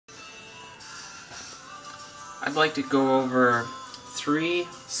I'd like to go over 3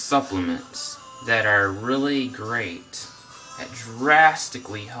 supplements that are really great at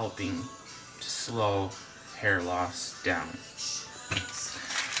drastically helping to slow hair loss down.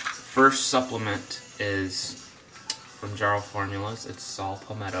 First supplement is from Jarl Formulas. It's saw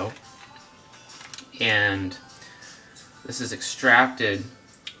palmetto, and this is extracted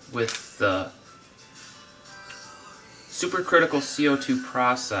with the supercritical CO2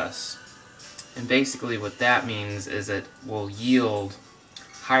 process. And basically what that means is it will yield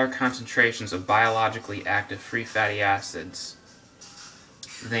higher concentrations of biologically active free fatty acids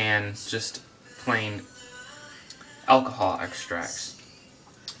than just plain alcohol extracts,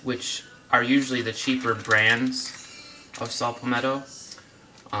 which are usually the cheaper brands of saw palmetto.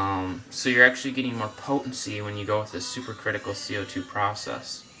 So you're actually getting more potency when you go with this supercritical CO2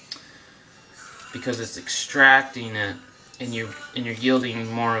 process, because it's extracting it and you're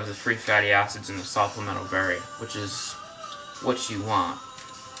yielding more of the free fatty acids in the saw palmetto berry, which is what you want.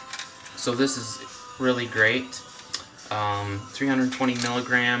 So this is really great. 320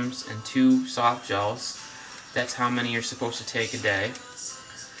 milligrams and 2 soft gels. That's how many you're supposed to take a day.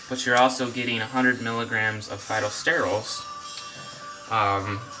 But you're also getting 100 milligrams of phytosterols.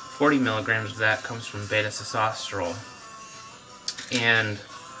 40 milligrams of that comes from beta-sitosterol. And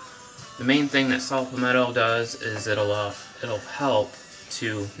the main thing that saw palmetto does is it'll help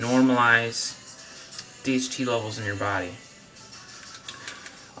to normalize DHT levels in your body.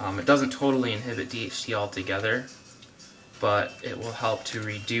 It doesn't totally inhibit DHT altogether, but it will help to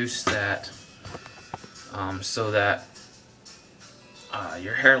reduce that, so that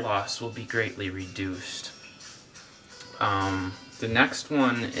your hair loss will be greatly reduced. The next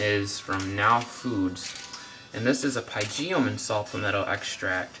one is from Now Foods, and this is a pygeum and saw palmetto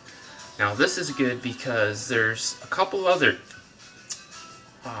extract. Now this is good because there's a couple other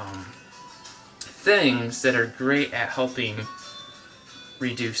things that are great at helping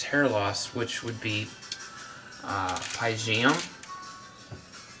reduce hair loss, which would be pygeum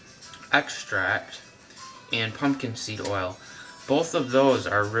extract and pumpkin seed oil. Both of those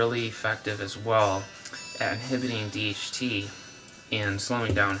are really effective as well at inhibiting DHT and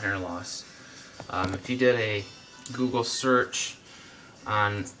slowing down hair loss. If you did a Google search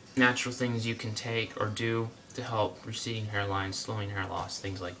on natural things you can take or do to help receding hairlines, slowing hair loss,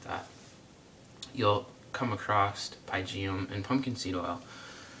 things like that, you'll come across pygeum and pumpkin seed oil.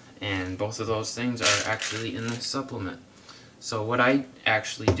 And both of those things are actually in this supplement. So what I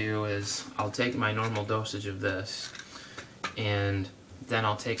actually do is I'll take my normal dosage of this, and then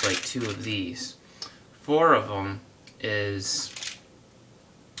I'll take like 2 of these. 4 of them is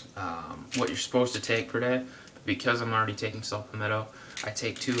what you're supposed to take per day. But because I'm already taking saw palmetto, I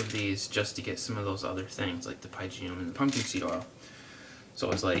take 2 of these just to get some of those other things, like the pygeum and the pumpkin seed oil. So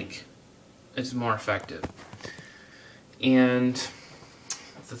it's more effective. And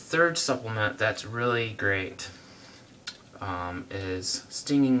the third supplement that's really great is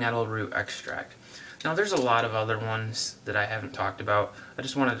stinging nettle root extract. Now there's a lot of other ones that I haven't talked about. I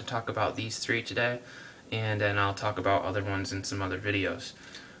just wanted to talk about these 3 today, and then I'll talk about other ones in some other videos.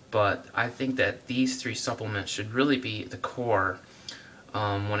 But I think that these 3 supplements should really be the core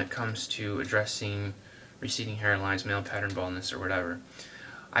when it comes to addressing receding hairlines, male pattern baldness, or whatever.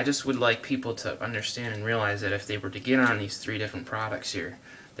 I just would like people to understand and realize that if they were to get on these 3 different products here,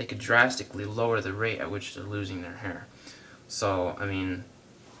 they could drastically lower the rate at which they're losing their hair. So, I mean,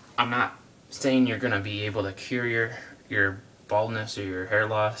 I'm not saying you're going to be able to cure your baldness or your hair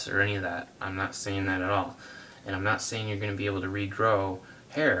loss or any of that. I'm not saying that at all. And I'm not saying you're going to be able to regrow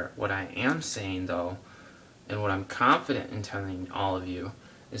hair. What I am saying, though, and what I'm confident in telling all of you,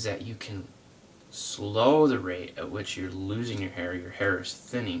 is that you can slow the rate at which you're losing your hair is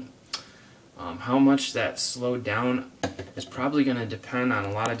thinning. How much that's slowed down is probably going to depend on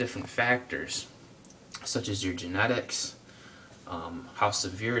a lot of different factors, such as your genetics, how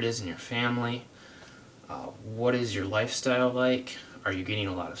severe it is in your family, what is your lifestyle like, are you getting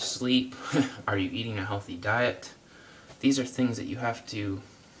a lot of sleep, are you eating a healthy diet. These are things that you have to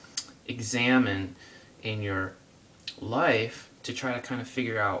examine in your life to try to kind of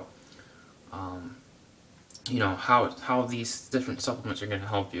figure out you know, how these different supplements are going to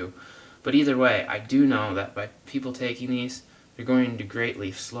help you. But either way, I do know that by people taking these, they're going to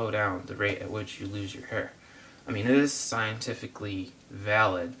greatly slow down the rate at which you lose your hair. I mean, it is scientifically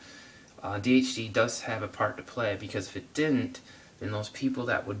valid. DHT does have a part to play, because if it didn't, then those people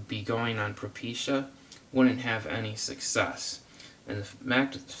that would be going on Propecia wouldn't have any success. And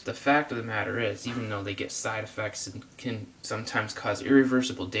the fact of the matter is, even though they get side effects and can sometimes cause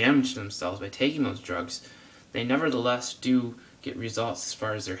irreversible damage to themselves by taking those drugs, they nevertheless do get results as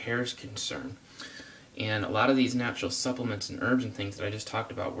far as their hair is concerned. And a lot of these natural supplements and herbs and things that I just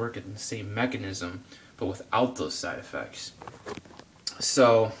talked about work in the same mechanism, but without those side effects.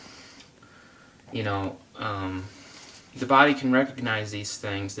 So, you know, the body can recognize these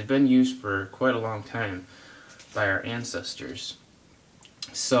things. They've been used for quite a long time by our ancestors.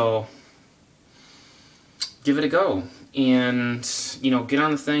 So, give it a go. And, you know, get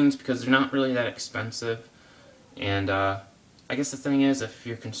on the things because they're not really that expensive. And I guess the thing is, if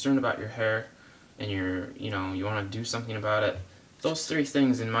you're concerned about your hair and you want to do something about it, those 3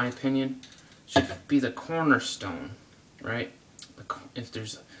 things, in my opinion, should be the cornerstone, right? If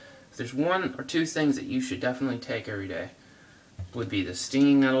there's 1 or 2 things that you should definitely take every day, would be the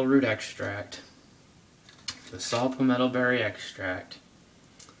stinging nettle root extract, the saw palmetto berry extract,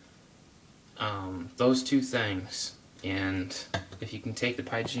 those 2 things. And if you can take the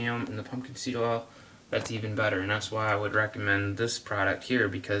pygeum and the pumpkin seed oil, that's even better. And that's why I would recommend this product here,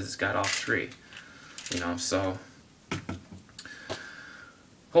 because it's got all 3. You know, so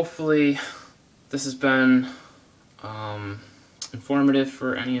hopefully this has been informative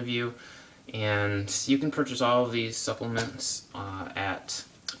for any of you. And you can purchase all of these supplements at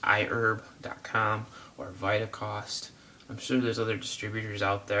iherb.com or Vitacost. I'm sure there's other distributors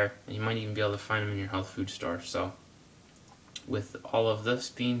out there, and you might even be able to find them in your health food store. So, with all of this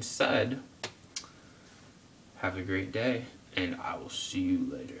being said, have a great day, and I will see you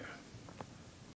later.